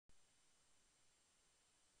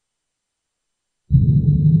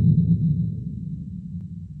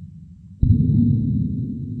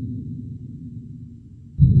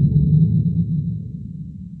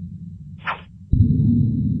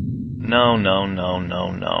No, no, no,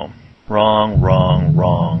 no, no. Wrong, wrong,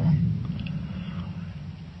 wrong.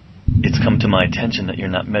 It's come to my attention that you're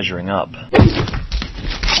not measuring up.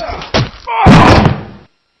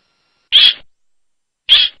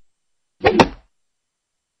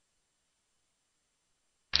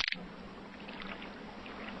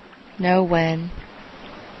 No when,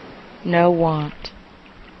 no want,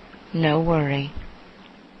 no worry.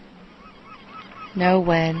 No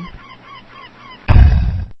when.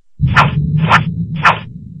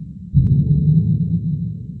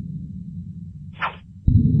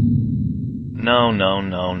 No, no,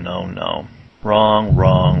 no, no, no. Wrong,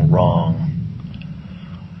 wrong, wrong.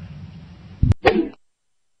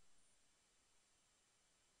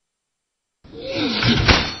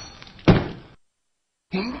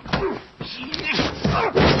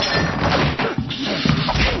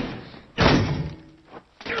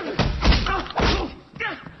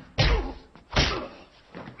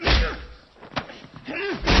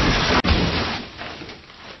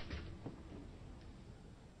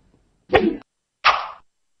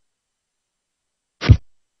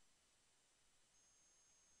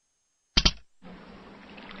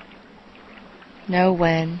 No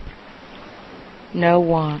when, no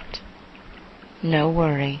want, no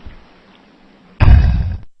worry.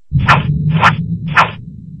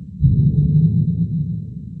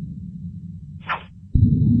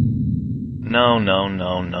 No, no,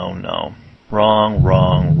 no, no, no. Wrong,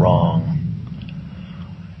 wrong, wrong.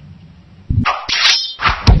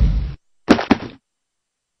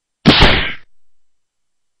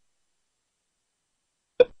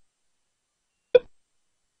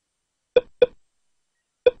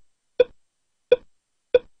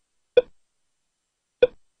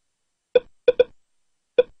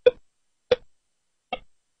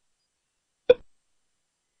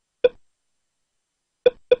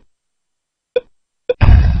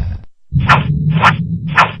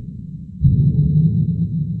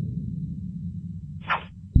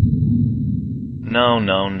 No,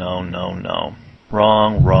 no, no, no, no.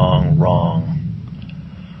 Wrong, wrong, wrong.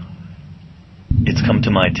 It's come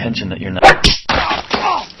to my attention that you're not...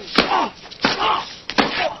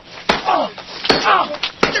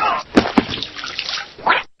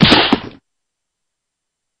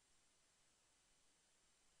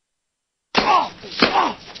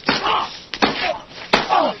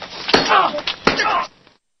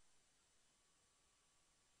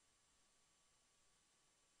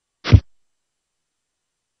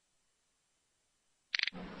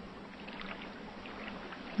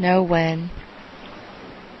 No when,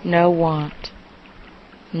 no want,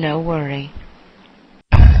 no worry.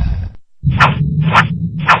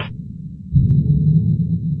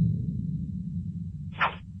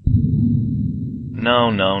 No,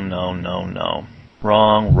 no, no, no, no.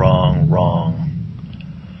 Wrong, wrong, wrong.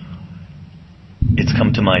 It's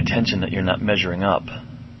come to my attention that you're not measuring up.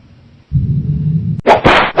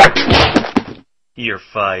 You're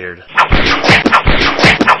fired.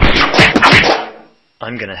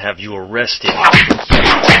 I'm gonna have you arrested.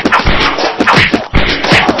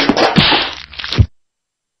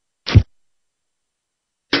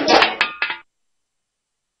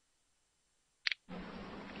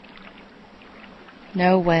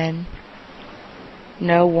 No when,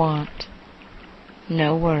 no want,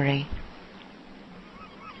 no worry.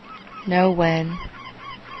 No when.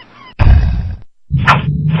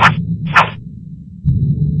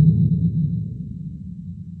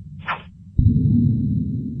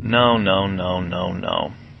 No, no, no, no,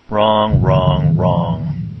 no. Wrong, wrong,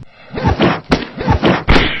 wrong.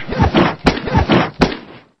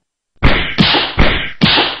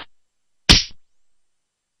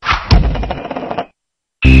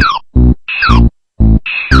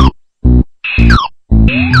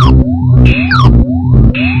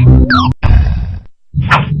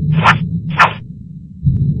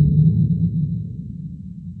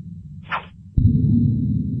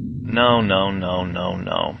 No, no, no, no,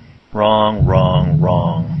 no. Wrong, wrong,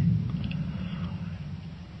 wrong.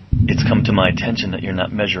 It's come to my attention that you're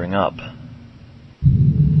not measuring up.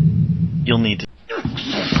 You'll need to...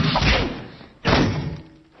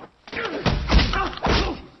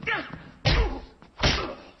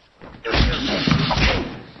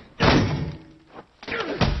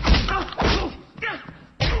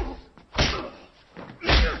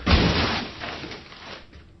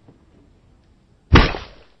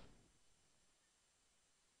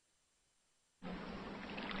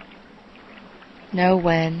 No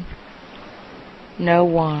when, no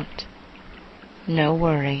want, no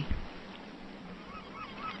worry.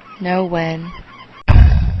 No when.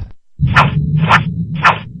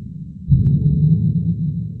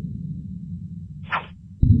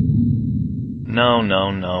 No,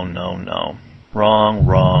 no, no, no, no. Wrong,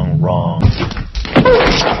 wrong, wrong.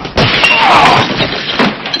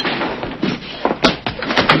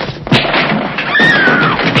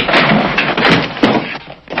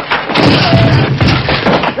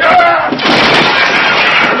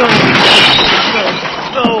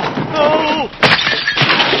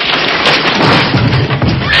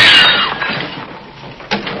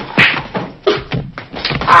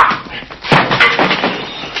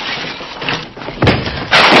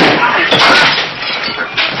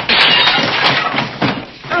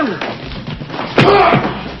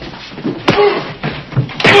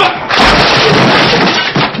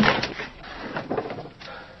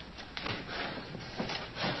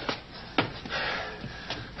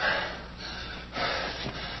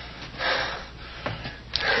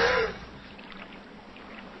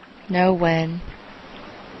 No when,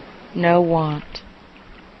 no want,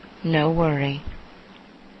 no worry.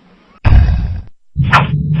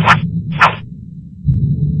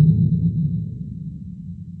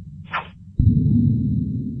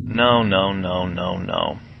 No, no, no, no,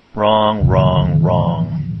 no. Wrong, wrong,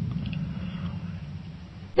 wrong.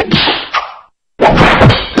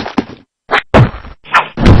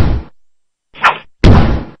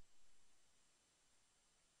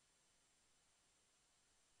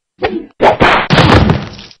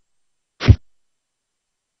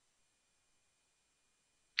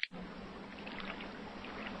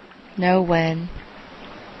 No when,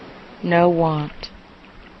 no want,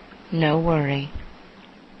 no worry.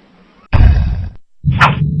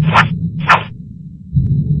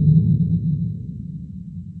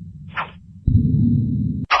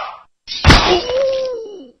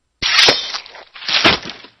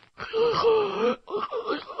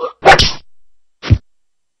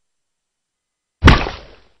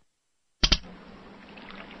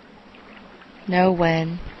 No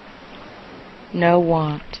when, no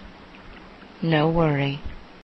want, no worry.